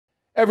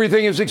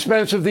Everything is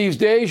expensive these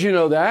days, you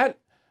know that.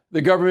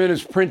 The government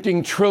is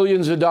printing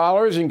trillions of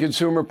dollars and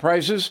consumer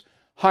prices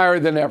higher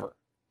than ever.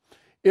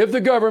 If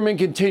the government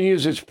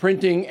continues its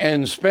printing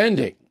and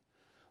spending,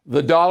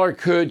 the dollar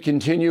could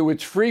continue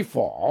its free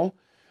fall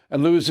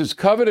and lose its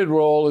coveted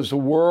role as the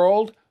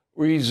world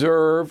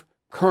reserve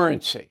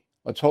currency.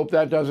 Let's hope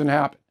that doesn't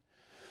happen.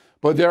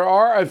 But there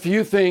are a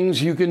few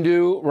things you can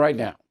do right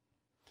now.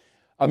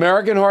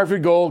 American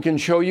Hartford Gold can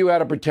show you how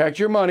to protect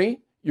your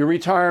money, your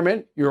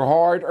retirement, your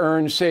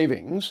hard-earned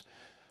savings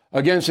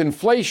against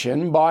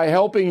inflation by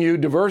helping you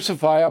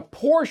diversify a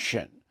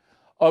portion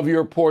of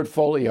your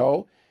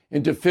portfolio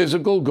into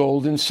physical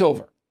gold and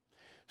silver.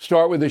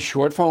 Start with a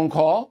short phone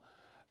call,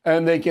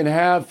 and they can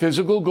have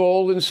physical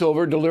gold and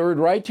silver delivered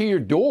right to your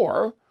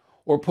door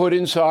or put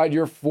inside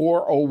your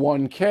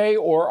 401k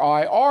or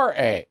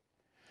IRA.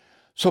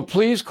 So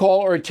please call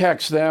or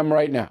text them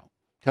right now.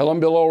 Tell them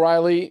Bill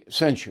O'Reilly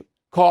sent you.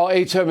 Call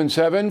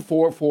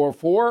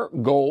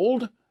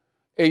 877-444-GOLD,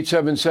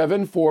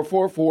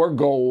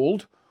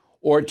 877-444-GOLD,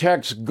 or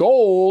text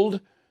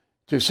GOLD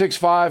to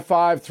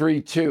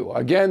 65532.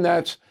 Again,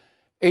 that's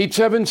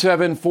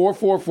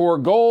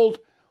 877-444-GOLD,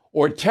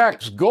 or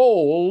text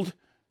GOLD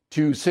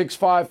to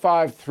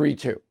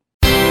 65532.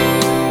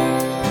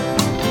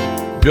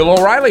 Bill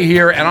O'Reilly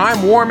here, and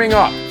I'm warming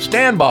up.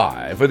 Stand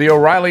by for the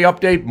O'Reilly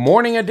Update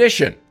Morning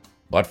Edition.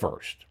 But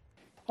first,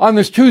 on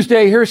this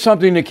Tuesday, here's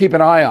something to keep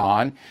an eye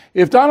on.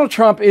 If Donald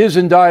Trump is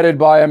indicted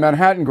by a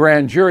Manhattan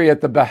grand jury at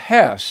the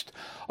behest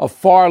of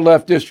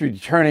far-left District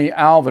Attorney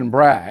Alvin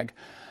Bragg,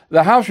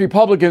 the House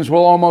Republicans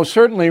will almost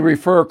certainly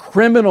refer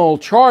criminal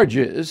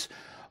charges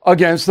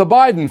against the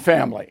Biden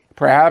family,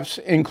 perhaps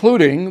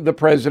including the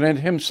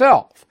president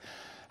himself.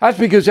 That's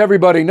because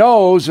everybody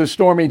knows the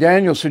Stormy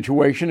Daniels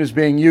situation is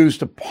being used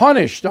to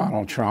punish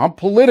Donald Trump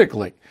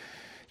politically,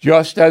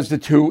 just as the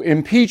two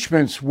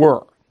impeachments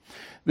were.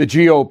 The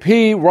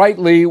GOP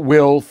rightly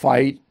will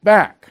fight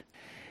back.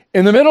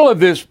 In the middle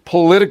of this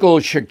political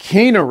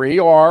chicanery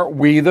are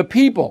we the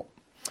people.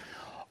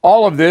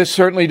 All of this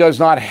certainly does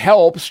not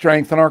help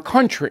strengthen our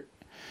country.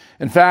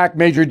 In fact,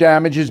 major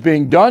damage is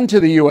being done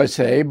to the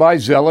USA by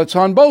zealots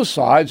on both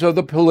sides of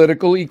the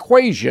political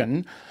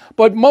equation,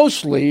 but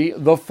mostly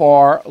the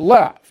far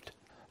left.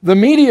 The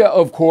media,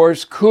 of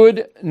course,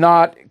 could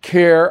not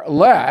care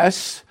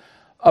less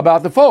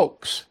about the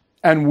folks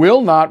and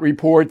will not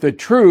report the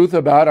truth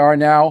about our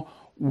now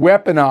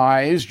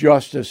weaponized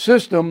justice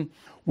system,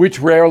 which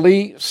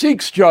rarely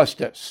seeks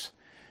justice.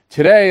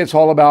 Today, it's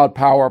all about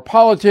power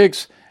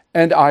politics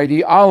and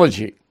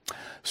ideology.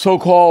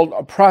 So-called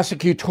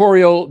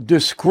prosecutorial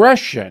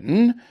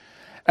discretion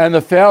and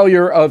the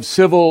failure of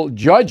civil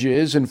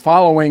judges in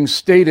following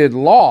stated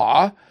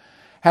law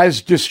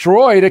has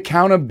destroyed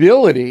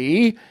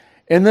accountability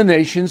in the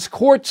nation's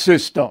court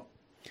system.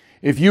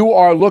 If you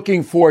are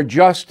looking for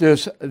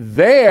justice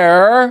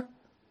there,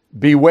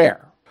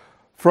 beware.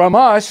 From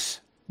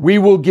us, we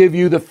will give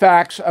you the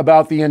facts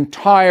about the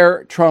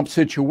entire Trump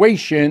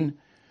situation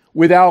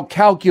without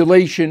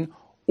calculation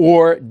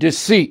or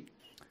deceit.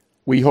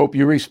 We hope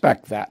you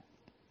respect that.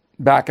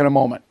 Back in a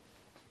moment.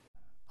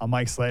 I'm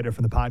Mike Slater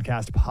from the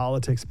podcast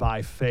Politics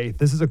by Faith.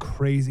 This is a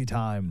crazy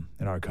time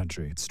in our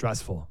country. It's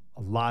stressful,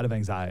 a lot of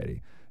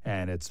anxiety,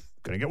 and it's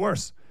going to get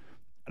worse.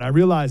 And I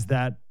realized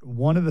that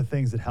one of the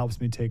things that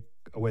helps me take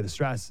away the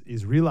stress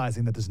is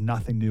realizing that there's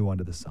nothing new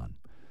under the sun.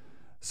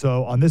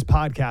 So on this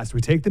podcast, we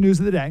take the news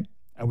of the day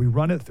and we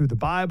run it through the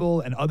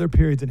Bible and other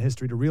periods in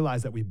history to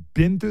realize that we've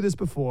been through this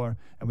before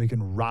and we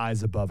can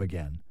rise above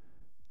again.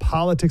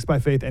 Politics by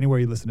Faith, anywhere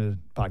you listen to the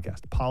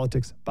podcast.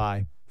 Politics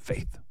by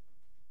Faith.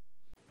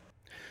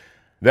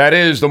 That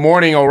is the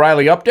Morning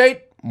O'Reilly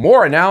Update.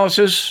 More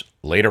analysis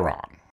later on.